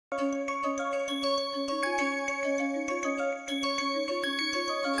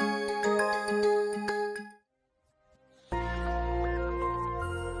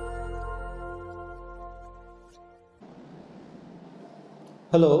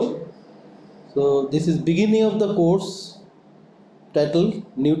Hello. So this is beginning of the course titled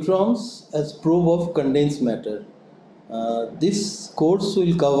Neutrons as Probe of Condensed Matter. This course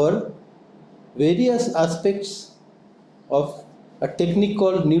will cover various aspects of a technique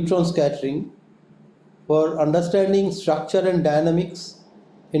called neutron scattering for understanding structure and dynamics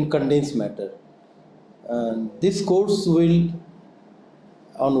in condensed matter. And this course will,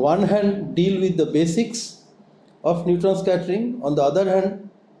 on one hand, deal with the basics of neutron scattering. On the other hand,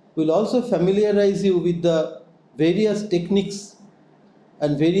 will also familiarize you with the various techniques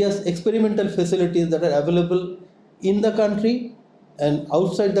and various experimental facilities that are available in the country and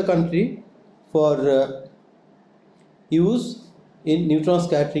outside the country for use in neutron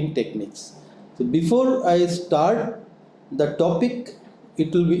scattering techniques. So before I start the topic,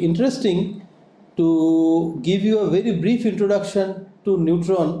 it will be interesting to give you a very brief introduction to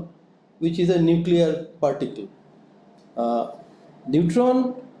neutron, which is a nuclear particle.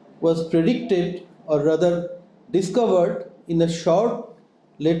 Neutron was predicted, or rather discovered, in a short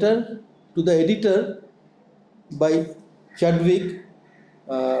letter to the editor by Chadwick,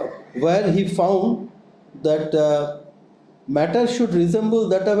 where he found that matter should resemble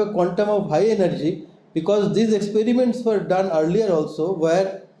that of a quantum of high energy, because these experiments were done earlier also,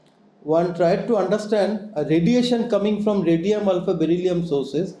 where one tried to understand a radiation coming from radium alpha beryllium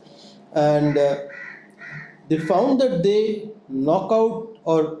sources, and they found that they knock out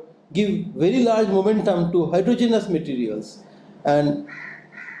or give very large momentum to hydrogenous materials. And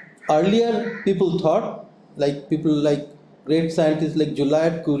earlier people thought, like people like great scientists like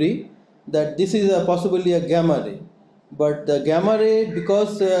Juliet Curie, that this is possibly a gamma ray. But the gamma ray,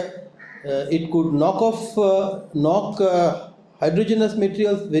 because it could knock hydrogenous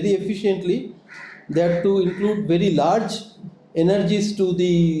materials very efficiently, they had to include very large energies to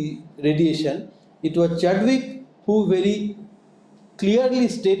the radiation. It was Chadwick who very clearly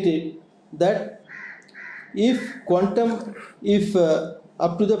stated that if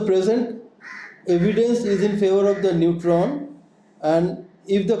up to the present evidence is in favor of the neutron, and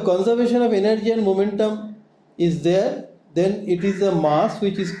if the conservation of energy and momentum is there, then it is a mass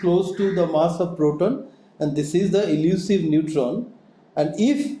which is close to the mass of proton, and this is the elusive neutron. And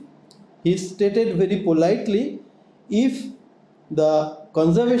if he stated very politely, if the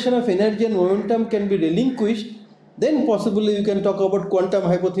conservation of energy and momentum can be relinquished, then possibly you can talk about quantum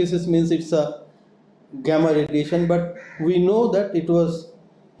hypothesis, means it's a gamma radiation. But we know that it was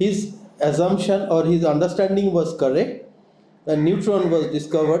his assumption, or his understanding was correct. A neutron was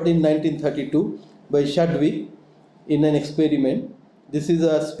discovered in 1932 by Chadwick in an experiment. This is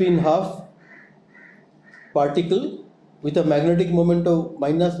a spin half particle with a magnetic moment of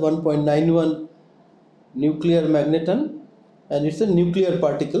minus 1.91 nuclear magneton, and it's a nuclear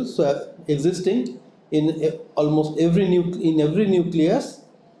particle, so existing in almost every nucleus,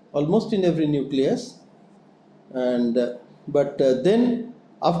 almost in every nucleus. And but then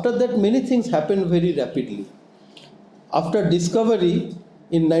after that many things happened very rapidly. After discovery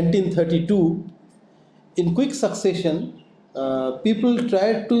in 1932, in quick succession, people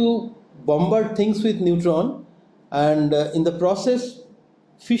tried to bombard things with neutron, and in the process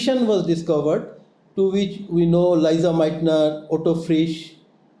fission was discovered, to which we know Lisa Meitner, Otto Frisch,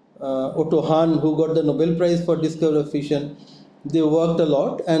 Otto Hahn, who got the Nobel Prize for discovery of fission. They worked a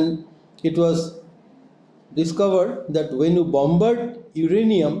lot, and it was discovered that when you bombard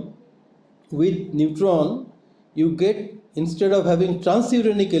uranium with neutron, you get, instead of having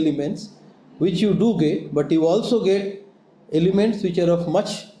transuranic elements, which you do get, but you also get elements which are of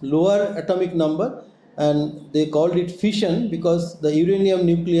much lower atomic number, and they called it fission because the uranium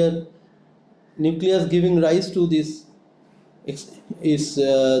nucleus giving rise to this is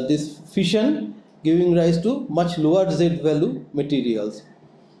this fission giving rise to much lower Z value materials.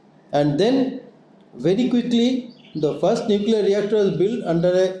 And then very quickly the first nuclear reactor was built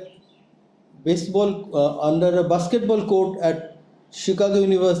under a basketball court at Chicago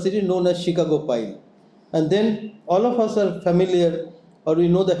University, known as Chicago Pile. And then all of us are familiar, or we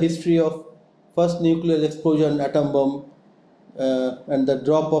know the history of first nuclear explosion, atom bomb, and the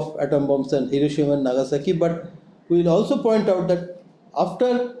drop of atom bombs in Hiroshima and Nagasaki. But we will also point out that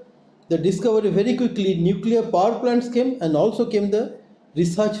after the discovery, very quickly nuclear power plants came, and also came the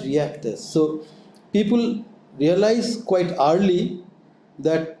research reactors. So people realized quite early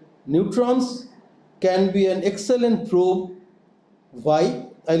that neutrons can be an excellent probe. Why?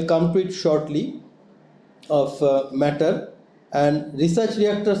 I'll come to it shortly, of matter. And research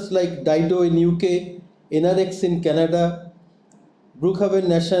reactors like Dido in UK, NRX in Canada, Brookhaven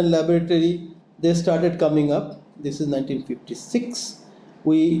National Laboratory, they started coming up. This is 1956.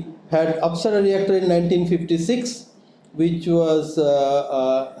 We had Apsara reactor in 1956, which was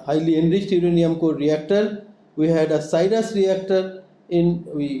a highly enriched uranium core reactor. We had a Cyrus reactor in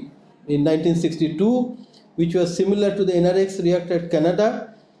 1962, which was similar to the NRX reactor at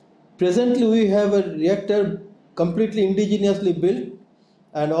Canada. Presently, we have a reactor completely indigenously built,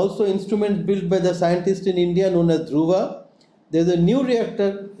 and also instruments built by the scientists in India known as Dhruva. There's a new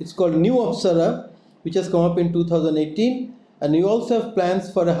reactor, it's called New Apsara, which has come up in 2018, and we also have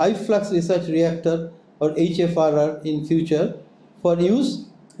plans for a high flux research reactor or HFRR in future for use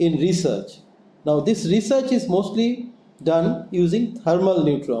in research. Now this research is mostly done using thermal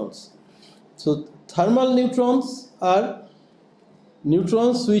neutrons. So thermal neutrons are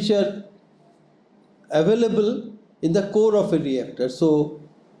neutrons which are available in the core of a reactor. So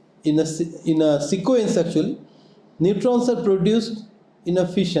in a sequence actually, neutrons are produced in a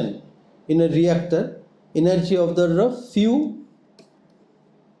fission in a reactor, energy of the order of few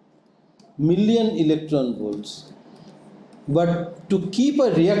million electron volts. But to keep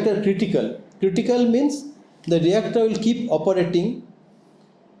a reactor critical means the reactor will keep operating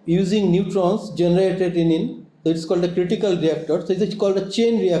using neutrons generated in so it's called a critical reactor. So it's called a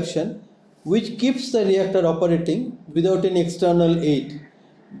chain reaction which keeps the reactor operating without any external aid.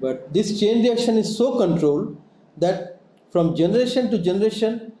 But this chain reaction is so controlled that from generation to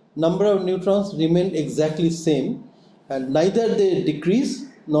generation number of neutrons remain exactly same, and neither they decrease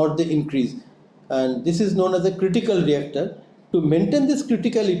nor they increase, and this is known as a critical reactor. To maintain this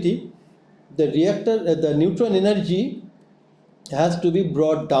criticality, the neutron energy has to be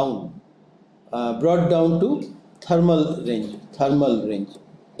brought down to thermal range,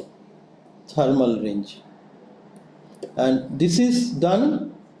 and this is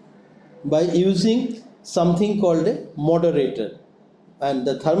done by using something called a moderator, and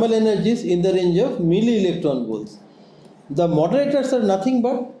the thermal energy is in the range of milli electron volts. The moderators are nothing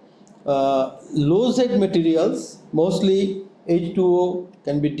but low Z materials, mostly H2O,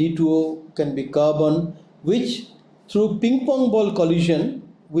 can be D2O, can be carbon, which through ping pong ball collision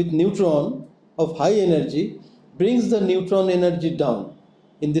with neutron of high energy brings the neutron energy down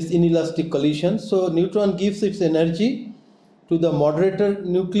in this inelastic collision. So neutron gives its energy to the moderator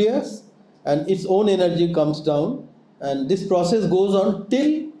nucleus and its own energy comes down, and this process goes on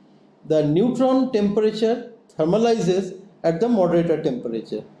till the neutron temperature thermalizes at the moderator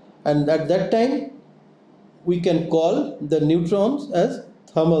temperature, and at that time we can call the neutrons as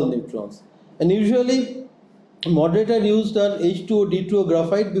thermal neutrons. And usually moderator used are H2O D2O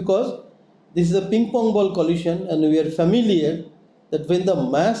graphite because this is a ping pong ball collision, and we are familiar that when the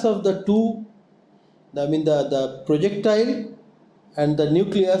mass of the two, the projectile and the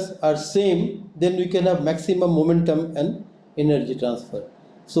nucleus are same, then we can have maximum momentum and energy transfer.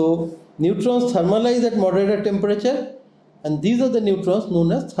 So neutrons thermalize at moderator temperature, and these are the neutrons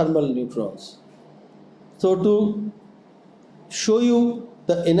known as thermal neutrons. So to show you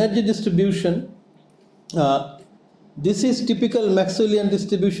the energy distribution, this is typical Maxwellian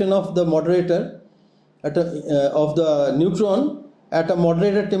distribution of the moderator of the neutron at a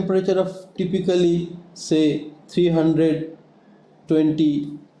moderator temperature of typically say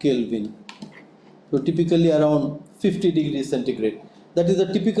 320 Kelvin. So typically around 50 degrees centigrade. That is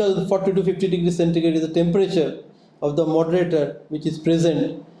a typical 40 to 50 degrees centigrade is the temperature of the moderator which is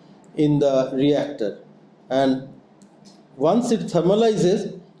present in the reactor. And once it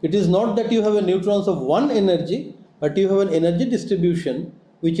thermalizes, it is not that you have a neutrons of one energy, but you have an energy distribution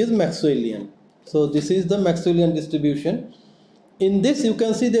which is Maxwellian. So this is the Maxwellian distribution. In this you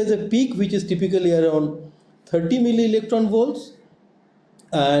can see there is a peak which is typically around 30 milli electron volts,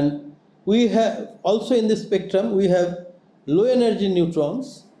 and we have also in this spectrum we have low energy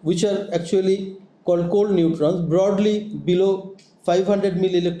neutrons which are actually called cold neutrons, broadly below 500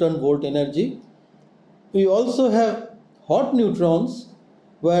 milli electron volt energy. We also have hot neutrons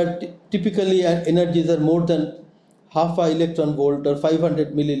where typically energies are more than half a electron volt or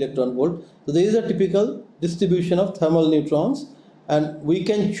 500 milli electron volt. So there is a typical distribution of thermal neutrons, and we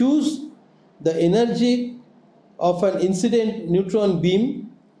can choose the energy of an incident neutron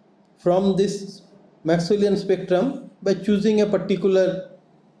beam from this Maxwellian spectrum by choosing a particular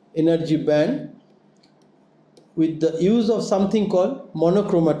energy band with the use of something called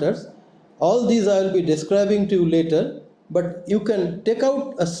monochromators. All these I will be describing to you later, but you can take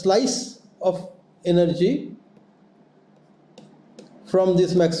out a slice of energy from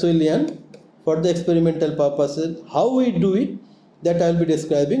this Maxwellian for the experimental purposes. How we do it, that I will be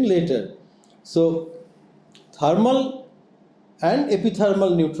describing later. So thermal and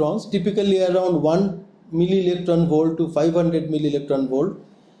epithermal neutrons typically around 1 milli electron volt to 500 milli electron volt,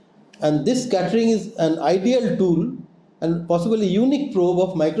 and this scattering is an ideal tool and possibly unique probe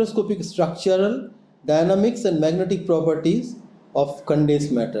of microscopic structural dynamics and magnetic properties of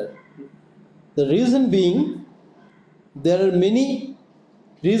condensed matter. The reason being, there are many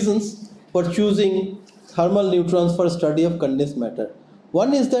reasons for choosing thermal neutrons for study of condensed matter.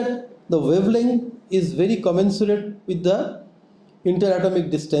 One is that the wavelength is very commensurate with the interatomic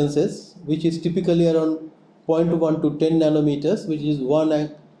distances, which is typically around 0.1 to 10 nanometers, which is 1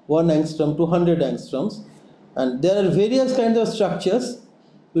 angstrom to 100 angstroms. And there are various kinds of structures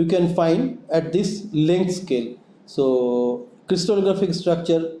we can find at this length scale. So crystallographic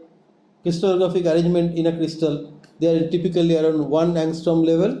structure, crystallographic arrangement in a crystal, they are typically around 1 angstrom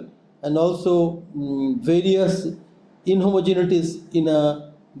level, and also various inhomogeneities in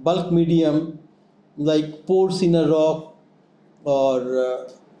a bulk medium like pores in a rock,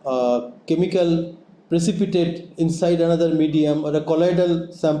 or chemical precipitate inside another medium, or a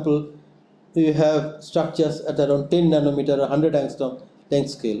colloidal sample. You have structures at around 10 nanometer or 100 angstrom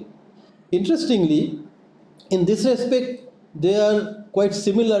length scale. Interestingly, in this respect, they are quite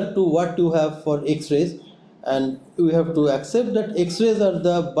similar to what you have for X-rays, and we have to accept that X-rays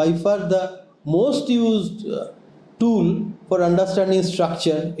are by far the most used tool for understanding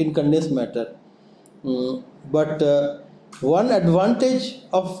structure in condensed matter. But one advantage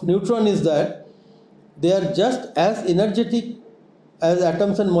of neutron is that they are just as energetic as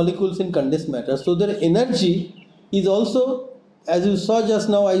atoms and molecules in condensed matter. So their energy is also, as you saw just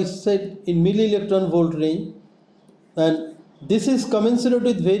now, I said in milli electron volt range, and this is commensurate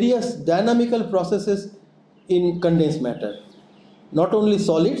with various dynamical processes in condensed matter, not only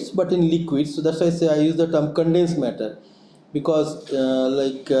solids but in liquids. So that's why I say I use the term condensed matter, because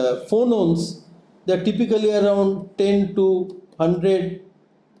phonons, they are typically around 10 to 100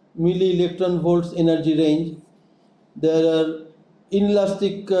 milli electron volts energy range. There are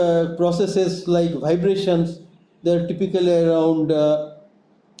inelastic processes like vibrations, they are typically around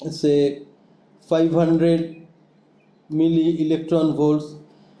say 500 milli electron volts.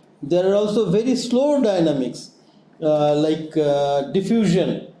 There are also very slow dynamics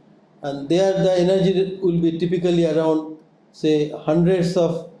diffusion, and there the energy will be typically around say hundreds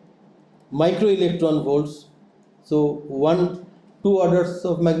of micro electron volts, so 1-2 orders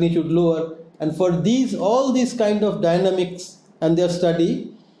of magnitude lower. And for all these kind of dynamics and their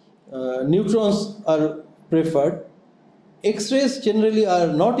study, neutrons are preferred. X-rays generally are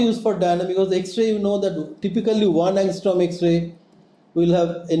not used for dynamics, because X-ray, you know that typically 1 angstrom X-ray will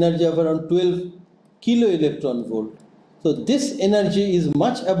have energy of around 12 kilo electron volt. So this energy is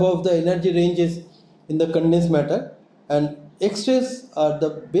much above the energy ranges in the condensed matter, and X-rays are the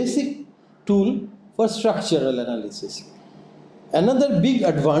basic tool for structural analysis. Another big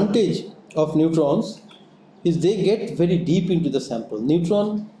advantage of neutrons is they get very deep into the sample.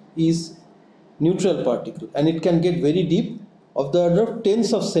 Neutron is neutral particle, and it can get very deep, of the order of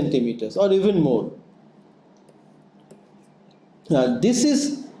tens of centimeters or even more. This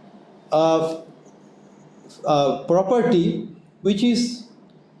is a property which is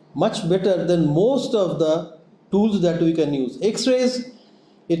much better than most of the tools that we can use. X-rays,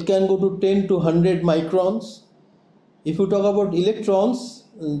 it can go to 10 to 100 microns. If you talk about electrons,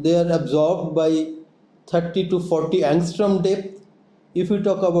 they are absorbed by 30 to 40 angstrom depth. If we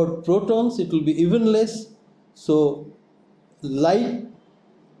talk about protons, it will be even less. So light,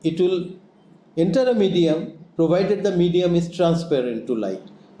 it will enter a medium provided the medium is transparent to light,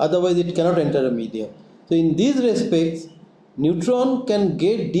 otherwise it cannot enter a medium. So in these respects, neutron can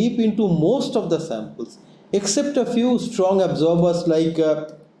get deep into most of the samples, except a few strong absorbers like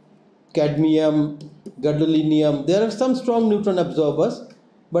cadmium, gadolinium. There are some strong neutron absorbers,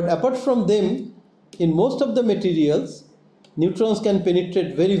 but apart from them, in most of the materials, neutrons can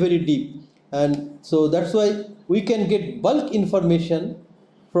penetrate very, very deep. And so that's why we can get bulk information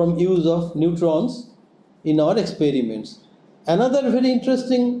from use of neutrons in our experiments. Another very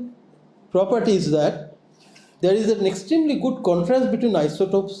interesting property is that there is an extremely good contrast between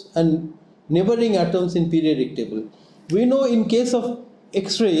isotopes and neighboring atoms in periodic table. We know in case of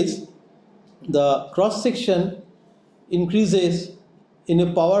X-rays, the cross section increases in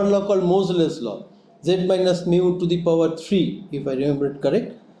a power law called Moseley's law, z minus mu to the power 3, if I remember it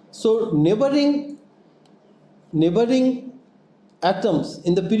correct. So neighboring atoms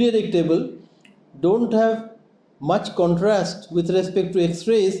in the periodic table don't have much contrast with respect to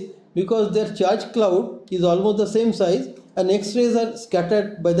X-rays, because their charge cloud is almost the same size, and X-rays are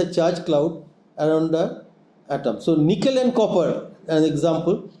scattered by the charge cloud around the atom. So nickel and copper, an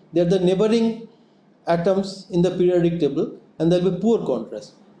example, they are the neighboring atoms in the periodic table, and there will be poor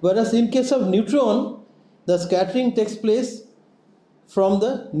contrast. Whereas in case of neutron, the scattering takes place from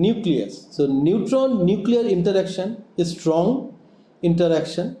the nucleus. So neutron nuclear interaction is strong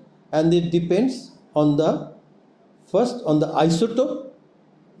interaction, and it depends on the first on the isotope,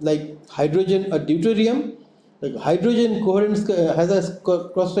 like hydrogen or deuterium. Like hydrogen coherence has a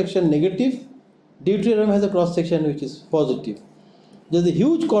cross section negative, deuterium has a cross section which is positive. There is a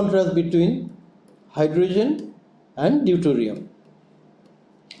huge contrast between hydrogen and deuterium,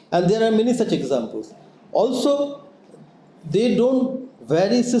 and there are many such examples. Also, they don't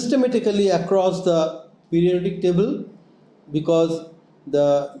vary systematically across the periodic table because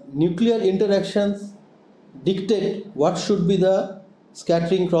the nuclear interactions dictate what should be the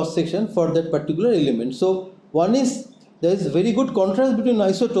scattering cross section for that particular element. So one is, there is very good contrast between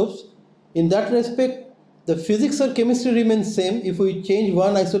isotopes. In that respect, the physics or chemistry remains same if we change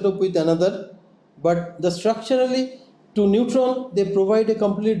one isotope with another, but the structurally to neutron they provide a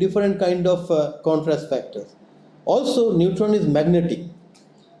completely different kind of contrast factors. Also, neutron is magnetic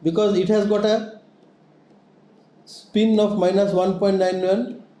because it has got a spin of minus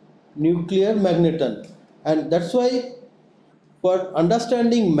 1.91 nuclear magneton, and that's why for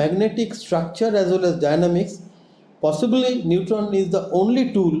understanding magnetic structure as well as dynamics, possibly neutron is the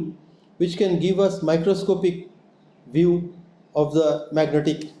only tool which can give us microscopic view of the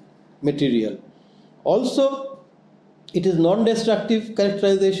magnetic material. Also, it is non-destructive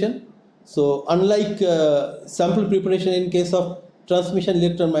characterization. So unlike sample preparation in case of transmission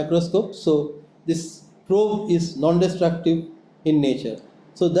electron microscope, so this probe is non-destructive in nature.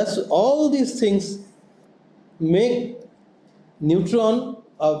 So that's all these things make neutron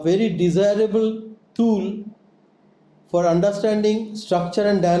a very desirable tool for understanding structure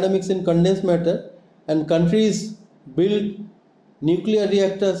and dynamics in condensed matter, and countries build nuclear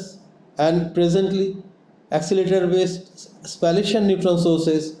reactors and presently accelerator based spallation neutron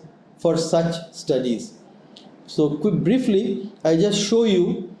sources for such studies. So briefly I just show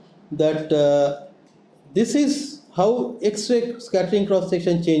you that this is how X-ray scattering cross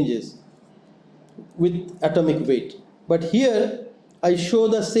section changes with atomic weight. But here I show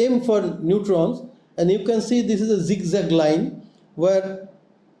the same for neutrons, and you can see this is a zigzag line where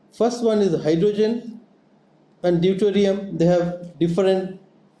first one is hydrogen and deuterium. They have different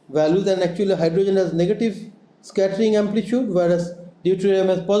values, and actually hydrogen has negative scattering amplitude whereas deuterium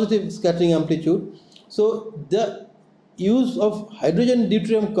has positive scattering amplitude. So the use of hydrogen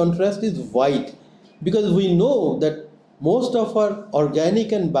deuterium contrast is wide because we know that most of our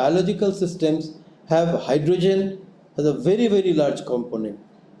organic and biological systems have hydrogen as a very large component,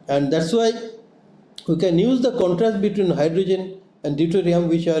 and that's why we can use the contrast between hydrogen and deuterium,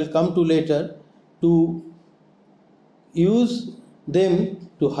 which I will come to later, to use them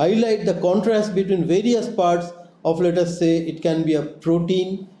to highlight the contrast between various parts of, let us say, it can be a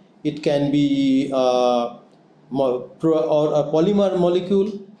protein, it can be or a polymer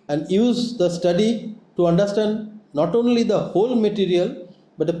molecule, and use the study to understand not only the whole material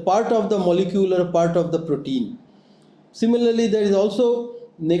but a part of the molecule or a part of the protein. Similarly, there is also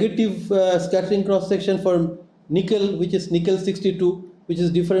negative scattering cross section for nickel, which is nickel 62, which is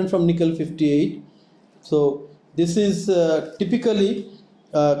different from nickel 58. So this is typically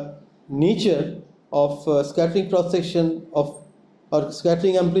nature of scattering cross section of or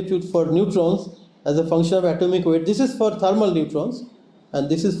scattering amplitude for neutrons as a function of atomic weight. This is for thermal neutrons and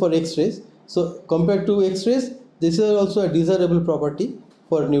this is for X-rays. So compared to X-rays, this is also a desirable property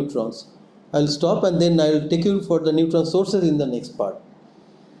for neutrons. I'll stop and then I'll take you for the neutron sources in the next part.